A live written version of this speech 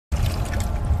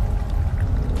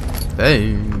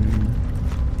Boom.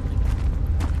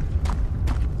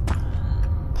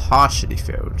 Partially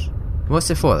filled. What's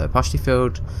it for though? Partially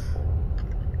filled.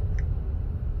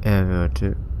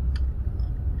 Two.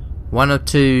 One or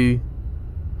two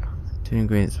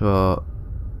ingredients for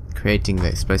creating the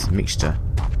explosive mixture.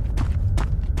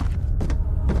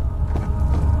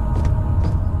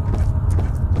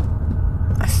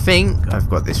 I think I've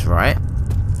got this right.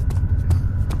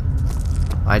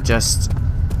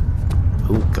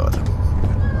 Oh god.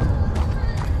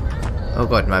 Oh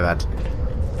god, my bad.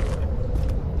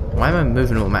 Why am I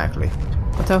moving automatically?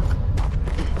 What the hell?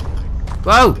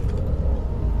 Whoa!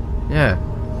 Yeah.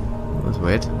 That was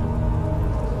weird.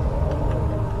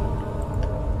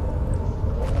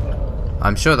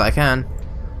 I'm sure that I can.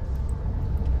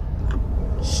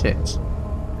 Shit.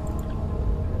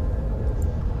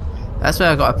 That's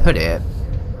where I gotta put it,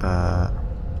 but...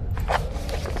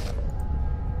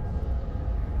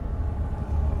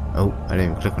 Oh, I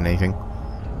didn't even click on anything.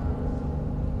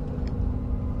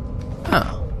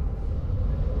 Huh.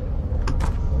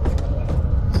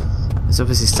 There's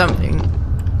obviously something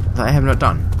that I have not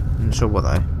done. I'm not sure what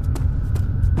though.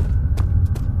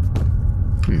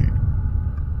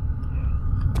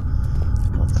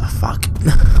 What the fuck?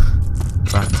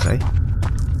 Right, okay.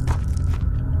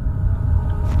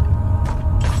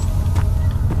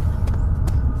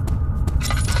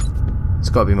 There's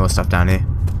gotta be more stuff down here.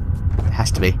 There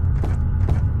has to be.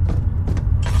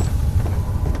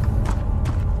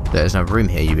 There's no room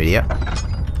here, you idiot.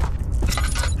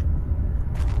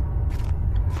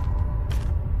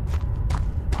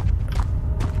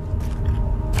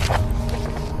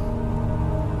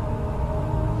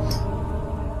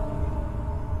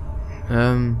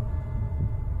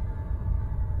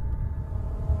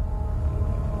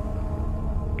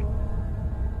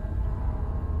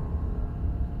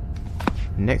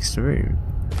 Next room.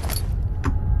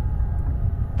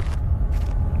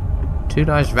 2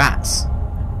 large rats.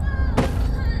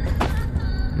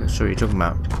 I'm not sure what you're talking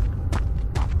about.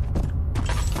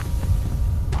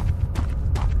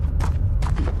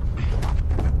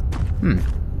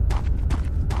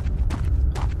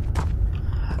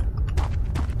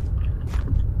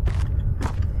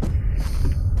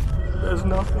 There's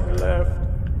nothing left.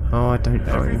 Oh, I don't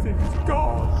know. Everything's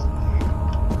gone.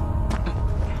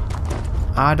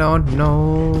 I don't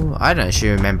know. I don't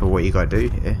actually remember what you gotta do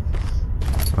here.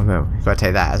 Oh well, you gotta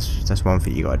take that as that's one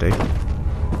thing you gotta do.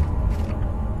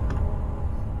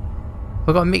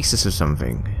 I've got to mix this with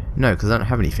something. No, because I don't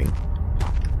have anything.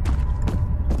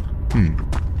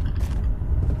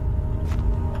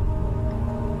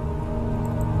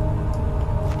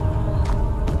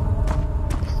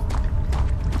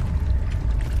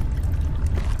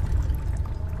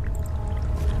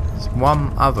 There's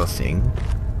one other thing.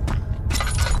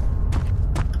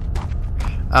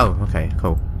 Oh, okay,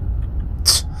 cool.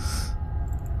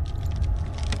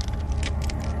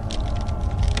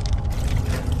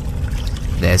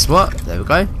 There's what? There we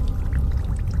go.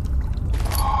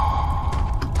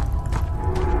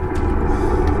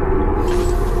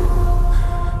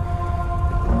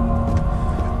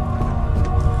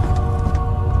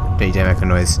 DJ make a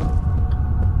noise.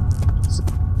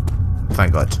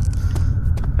 Thank God.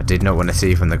 I did not want to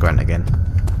see you from the grunt again.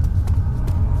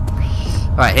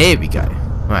 Alright, here we go.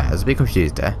 Right, I was a bit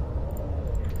confused there.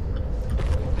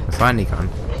 We're finally gone.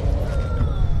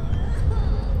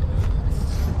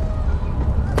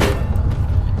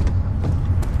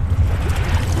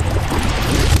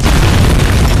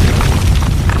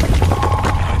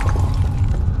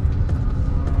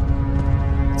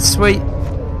 Sweet.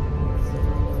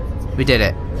 We did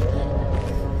it.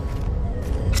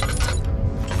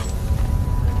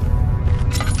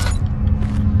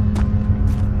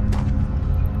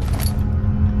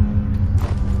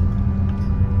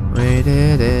 We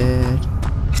did it.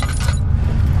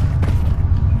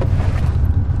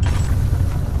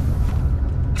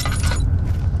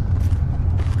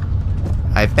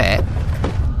 I bet.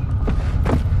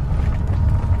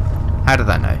 How did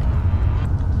that know?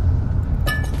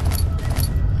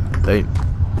 Boom.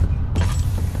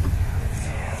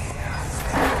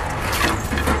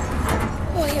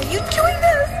 Why are you doing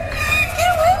this? Get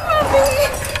away from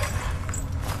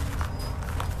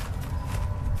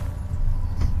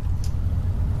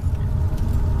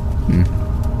me!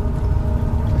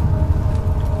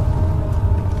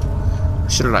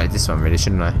 Should have liked this one really,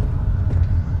 shouldn't I?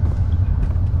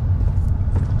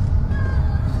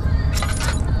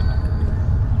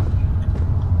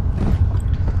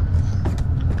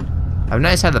 I've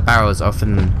noticed how the barrels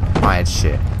often hide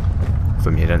shit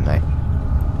from you, don't they?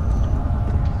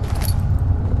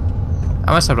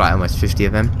 I must have like almost 50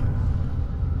 of them.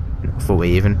 40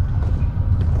 even.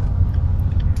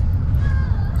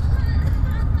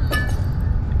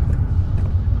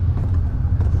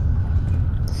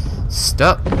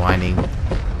 Stop whining.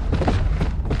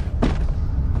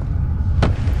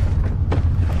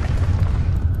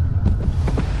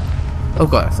 Oh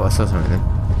god, I thought I saw something then.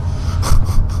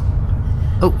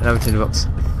 Oh, another tin box.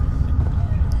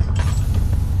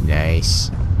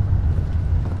 Nice.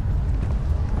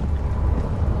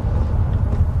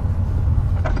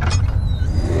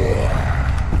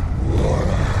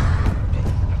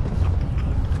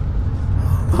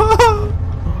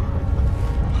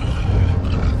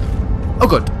 Oh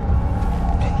god.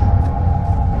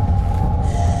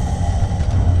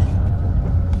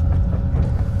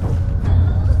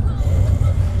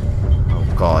 Oh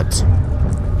god.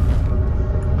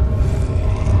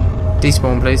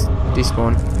 Despawn, please.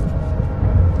 Despawn.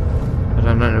 I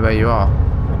don't know where you are.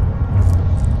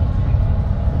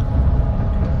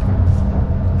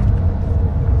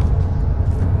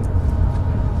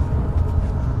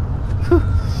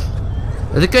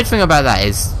 The good thing about that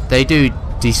is they do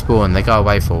despawn, they go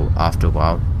away for after a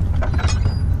while.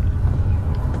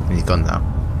 And he's gone now.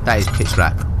 That is pitch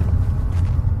black.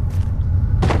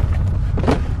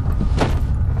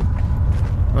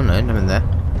 Oh no, nothing there.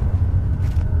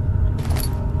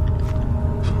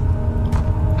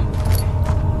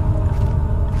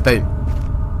 Boom.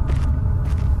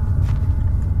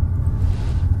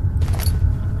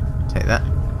 Take that.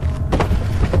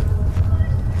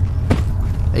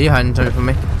 Are you hiding something from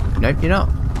me? Nope, you're not.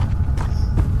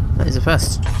 That is a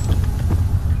first.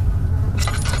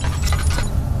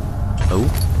 Oh.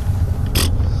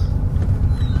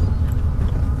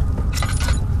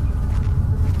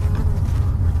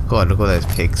 God, look at all those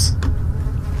pigs.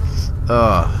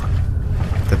 Oh.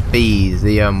 The bees,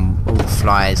 the all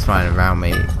flies flying around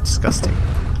me. Disgusting.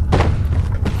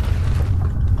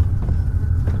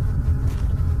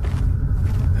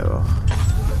 Oh.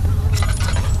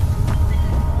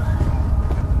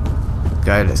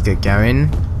 Go, let's get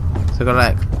going. So I got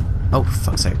like, oh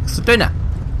fuck's sake, stop doing that.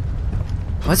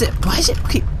 Why is it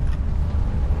keep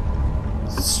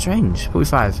strange?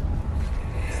 45.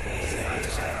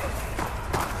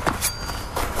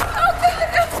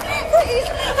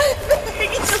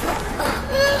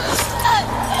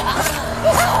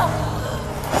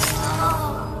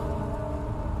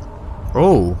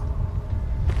 Oh,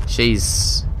 she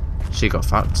got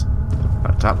fucked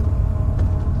up.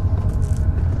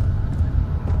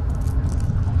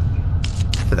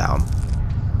 Put that on.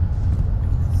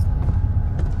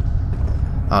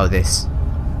 Oh, this.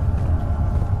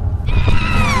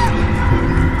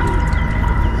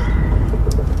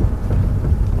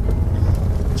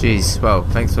 Jeez. Well,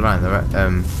 thanks for lying there.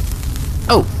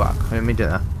 Oh fuck! I didn't mean to do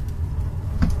that.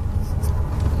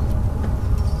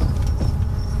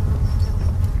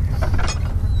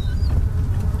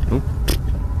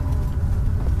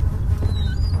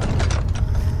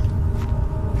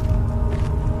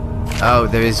 Oh,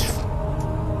 there is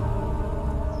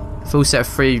full set of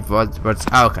 3 rods.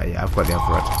 Oh, okay, yeah, I've got the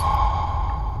other rod.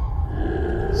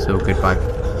 So goodbye.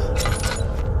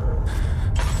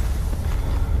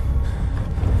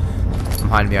 I'm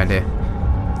hiding behind here.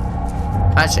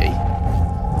 Actually,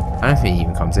 I don't think he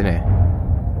even comes in here.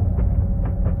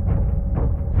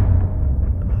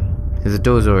 Because the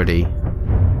door's already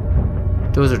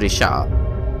shut.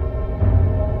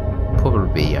 Probably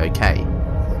be okay.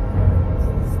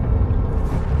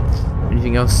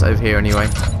 Anything else over here anyway?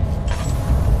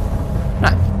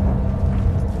 No.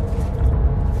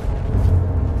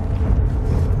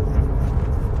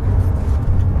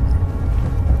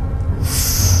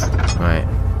 Right.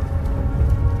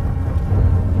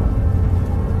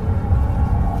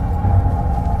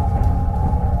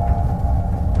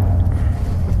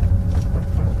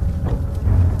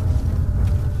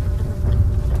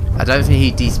 I don't think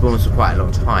he despawns for quite a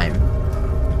long time.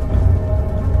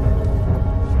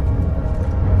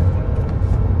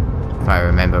 If I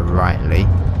remember rightly.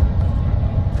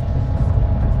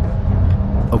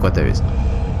 Oh god, there is.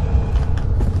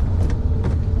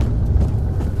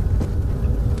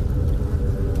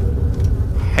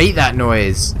 Hate that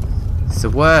noise. It's the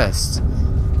worst.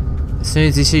 As soon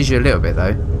as he sees you a little bit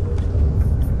though.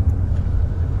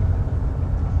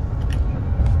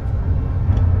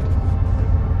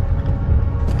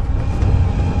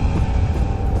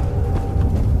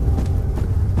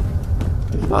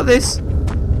 Oh, this.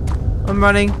 I'm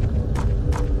running.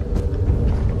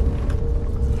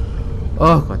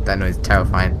 Oh god, that noise is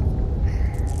terrifying.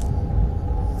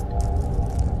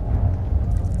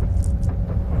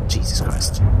 Jesus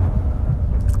Christ.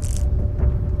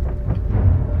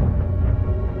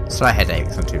 Slight headache,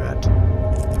 it's not too bad.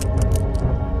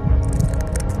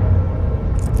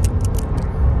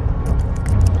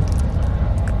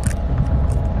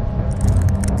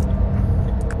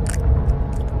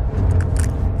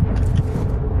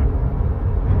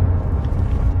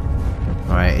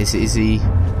 Right, is he...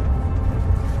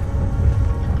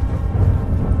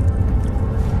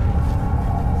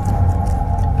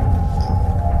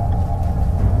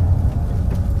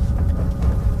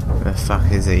 Where the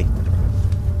fuck is he?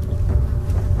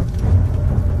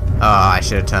 Oh, I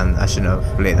shouldn't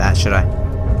have lit that, should I?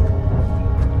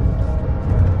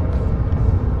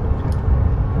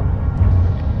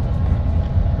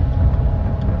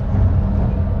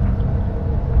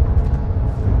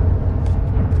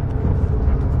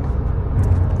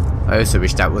 I also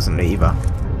wish that wasn't lit either.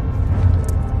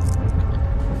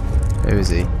 Who is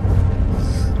he?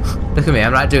 Look at me,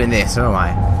 I'm like doing this, or am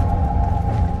I?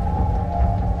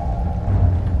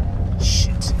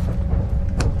 Shit.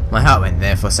 My heart went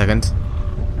there for a second.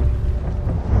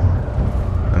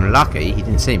 I'm lucky he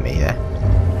didn't see me there.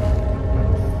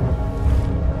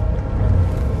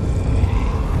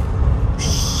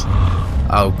 Shit.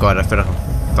 Oh god, I feel like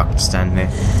I'm fucked standing here.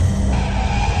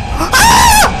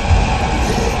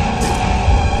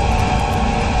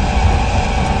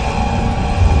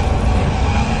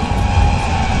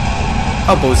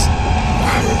 Oh, balls.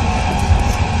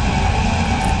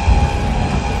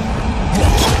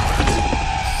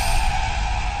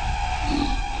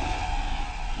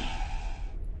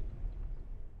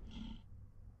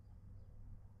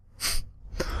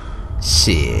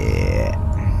 Shit.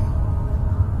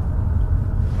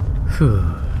 Whew.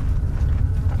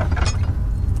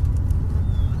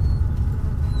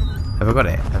 I forgot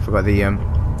it. I forgot the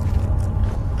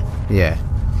yeah.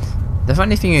 The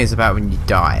funny thing is about when you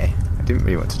die, I didn't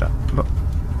really want to die. But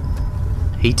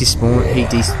he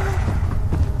despawned.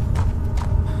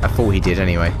 I thought he did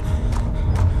anyway.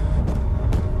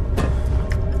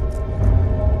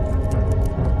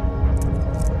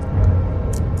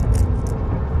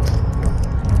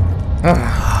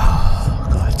 Oh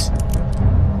god.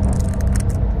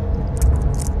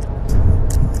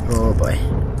 Oh boy.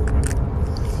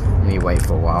 Let me wait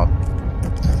for a while.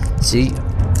 See,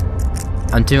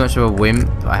 I'm too much of a wimp.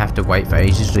 I have to wait for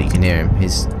ages so you can hear him. You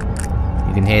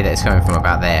can hear that it's coming from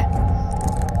about there.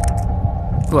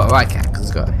 Well, I can because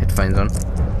I've got headphones on.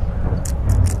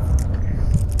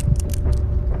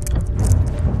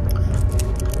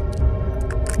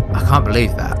 I can't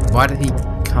believe that. Why did he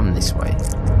come this way?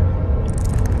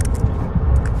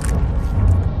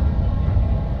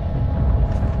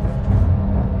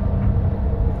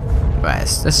 Right,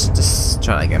 let's just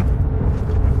try that again.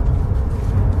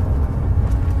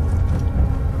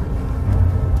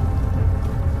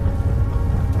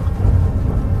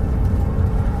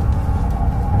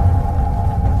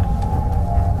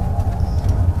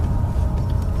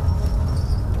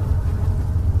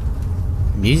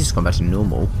 Music's gone back to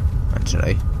normal,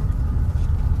 actually.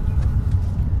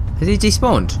 Has he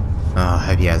despawned? Oh, I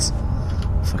hope he has.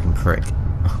 Fucking prick.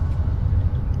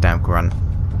 Damn grunt.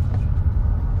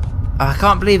 I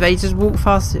can't believe he just walked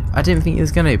past it. I didn't think he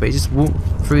was gonna, but he just walked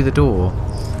through the door.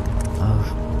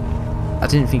 Oh, I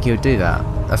didn't think he would do that.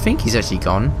 I think he's actually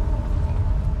gone.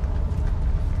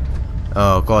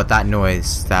 Oh god, that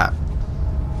noise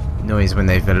when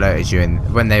they've alerted you and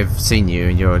when they've seen you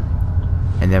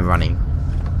and they're running.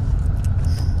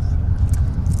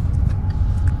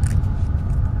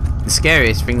 The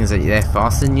scariest thing is that they're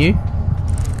faster than you.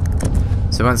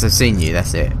 So once they've seen you,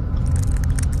 that's it.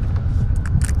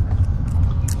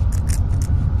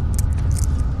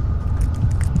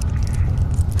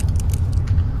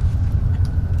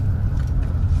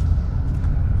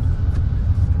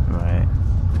 Right.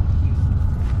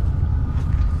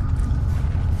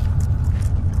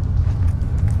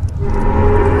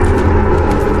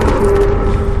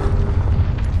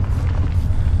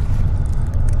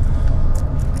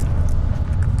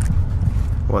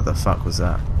 What the fuck was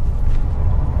that?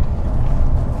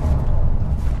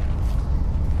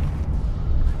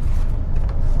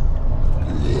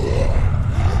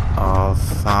 Oh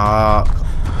fuck.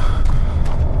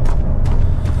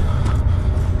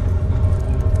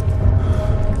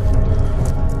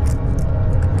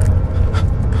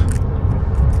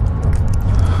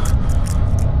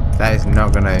 That is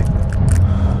not gonna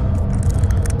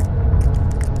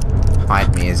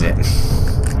hide me, is it?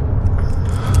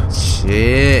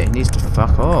 Shit, he needs to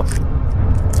fuck off.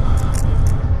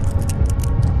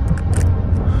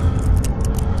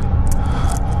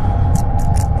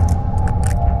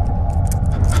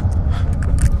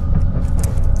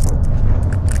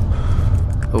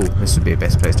 Oh, this would be the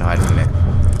best place to hide, wouldn't it?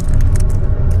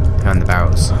 Behind the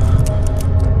barrels.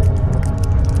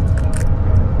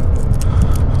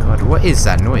 God, what is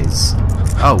that noise?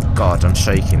 Oh god, I'm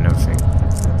shaking and everything.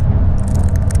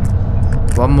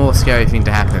 One more scary thing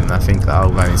to happen, I think that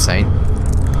I'll go insane.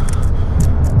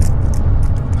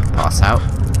 Pass out.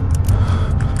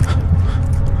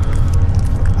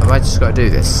 I just got to do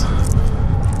this?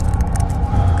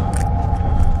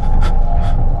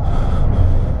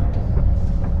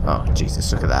 Oh,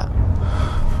 Jesus, look at that.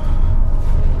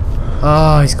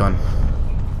 Oh, he's gone.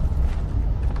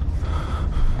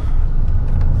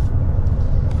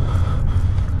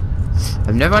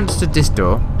 I've never understood this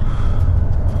door.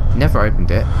 Never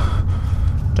opened it.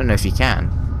 Don't know if you can.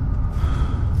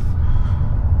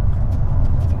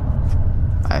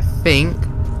 I think...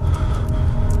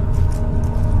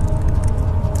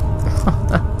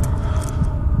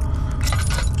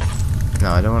 No,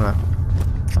 I don't wanna...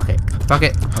 Fuck it. Fuck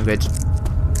it. I'm good.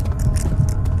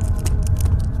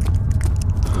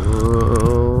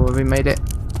 Oh, we made it.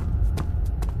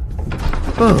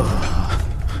 Oh.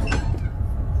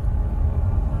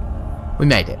 We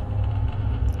made it.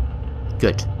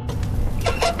 Good.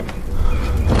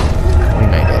 We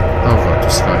made it. Oh god,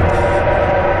 just fine.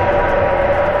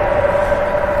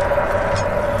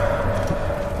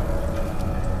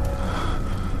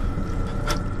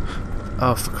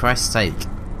 Oh, for Christ's sake.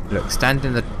 Look, stand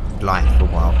in the light for a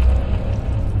while.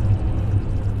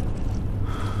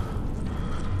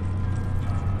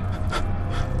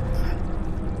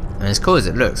 And as cool as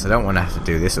it looks, I don't want to have to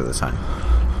do this all the time.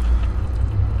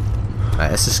 Right,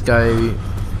 let's just go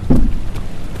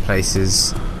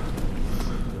places.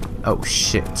 Oh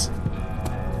shit.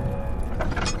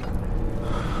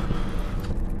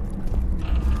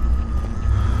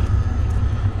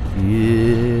 Yeah.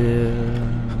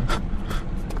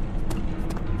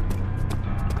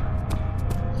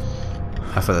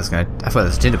 I thought that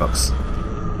was a tinderbox.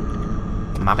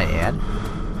 My bad.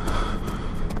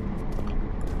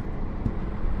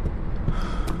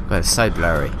 God, it's so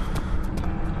blurry.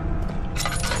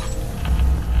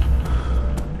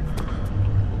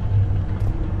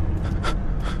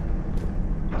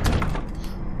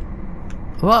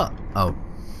 What? Oh.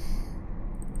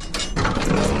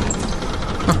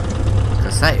 Huh.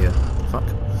 That's that you. Fuck.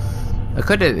 I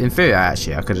could have, in theory,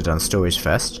 actually, I could have done storage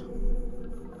first.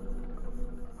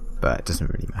 But it doesn't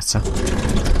really matter.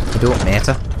 It don't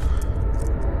matter.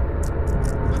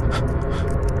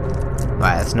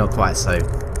 Right, that's not quite so.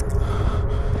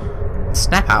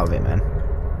 Snap out of it, man.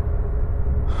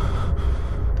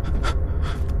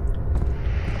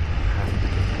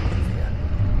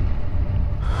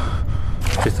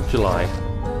 July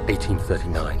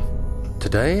 1839.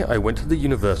 Today I went to the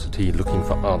university looking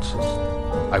for answers.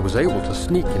 I was able to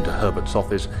sneak into Herbert's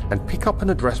office and pick up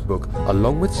an address book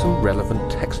along with some relevant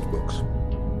textbooks.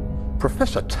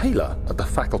 Professor Taylor at the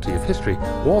Faculty of History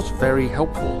was very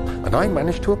helpful, and I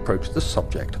managed to approach the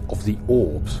subject of the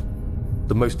orbs.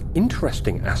 The most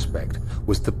interesting aspect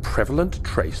was the prevalent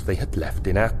trace they had left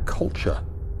in our culture.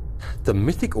 The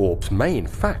mythic orbs may, in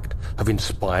fact, have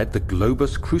inspired the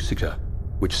globus cruciger,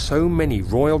 which so many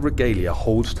royal regalia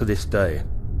holds to this day.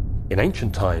 In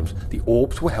ancient times, the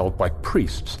orbs were held by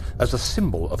priests as a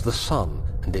symbol of the sun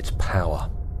and its power.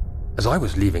 As I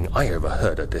was leaving, I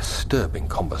overheard a disturbing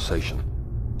conversation.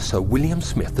 Sir William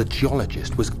Smith, the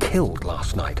geologist, was killed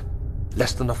last night.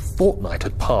 Less than a fortnight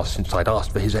had passed since I'd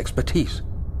asked for his expertise.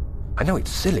 I know it's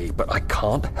silly, but I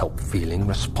can't help feeling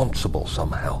responsible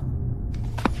somehow.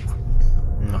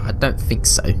 No, I don't think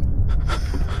so.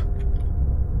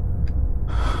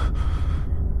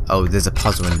 Oh, there's a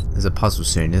puzzle. There's a puzzle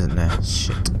soon, isn't there?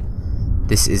 Shit.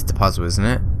 This is the puzzle, isn't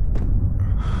it?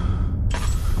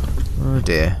 Oh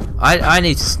dear. I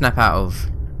need to snap out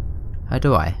of. How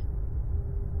do I?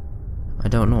 I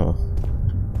don't know.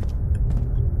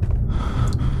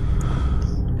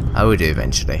 I will do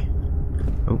eventually.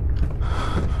 Oh.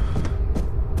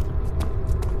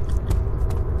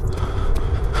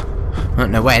 I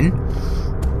don't know when.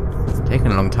 It's taken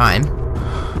a long time.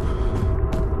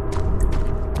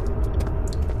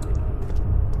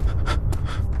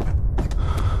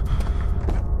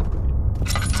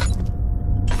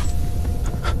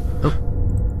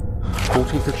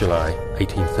 Of July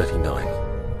 1839.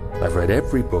 I've read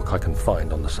every book I can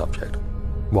find on the subject.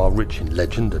 While rich in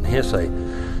legend and hearsay,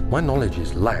 my knowledge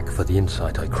is lack for the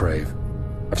insight I crave.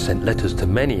 I've sent letters to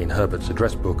many in Herbert's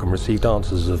address book and received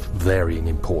answers of varying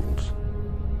importance.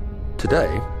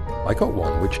 Today, I got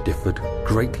one which differed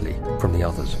greatly from the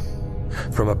others.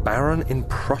 From a baron in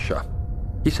Prussia.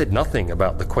 He said nothing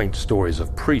about the quaint stories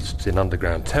of priests in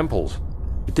underground temples.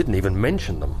 He didn't even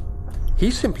mention them.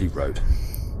 He simply wrote,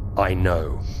 I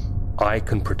know. I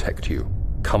can protect you.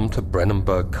 Come to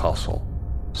Brennenburg Castle.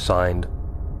 Signed,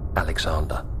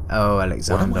 Alexander. Oh,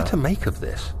 Alexander. What am I to make of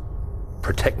this?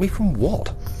 Protect me from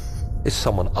what? Is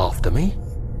someone after me?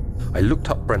 I looked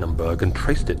up Brennenburg and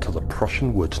traced it to the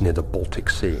Prussian woods near the Baltic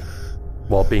Sea.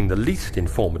 While being the least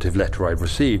informative letter I've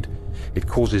received, it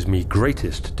causes me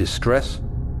greatest distress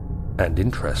and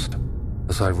interest.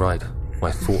 As I write,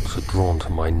 my thoughts are drawn to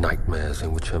my nightmares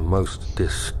in which a most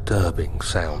disturbing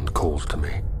sound calls to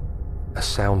me. A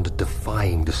sound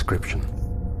defying description.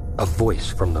 A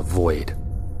voice from the void.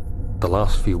 The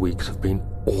last few weeks have been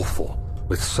awful,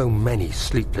 with so many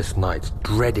sleepless nights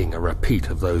dreading a repeat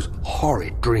of those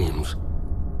horrid dreams.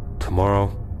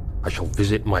 Tomorrow, I shall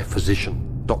visit my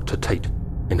physician, Dr. Tate,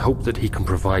 in hope that he can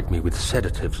provide me with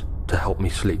sedatives to help me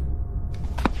sleep.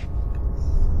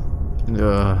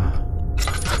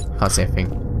 Can't see anything.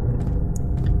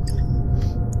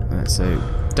 So,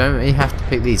 don't we have to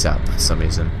pick these up for some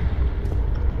reason?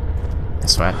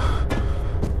 That's right.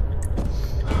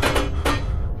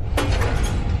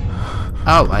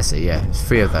 Oh, I see, yeah.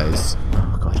 3 of those.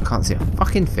 Oh god, I can't see a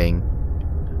fucking thing.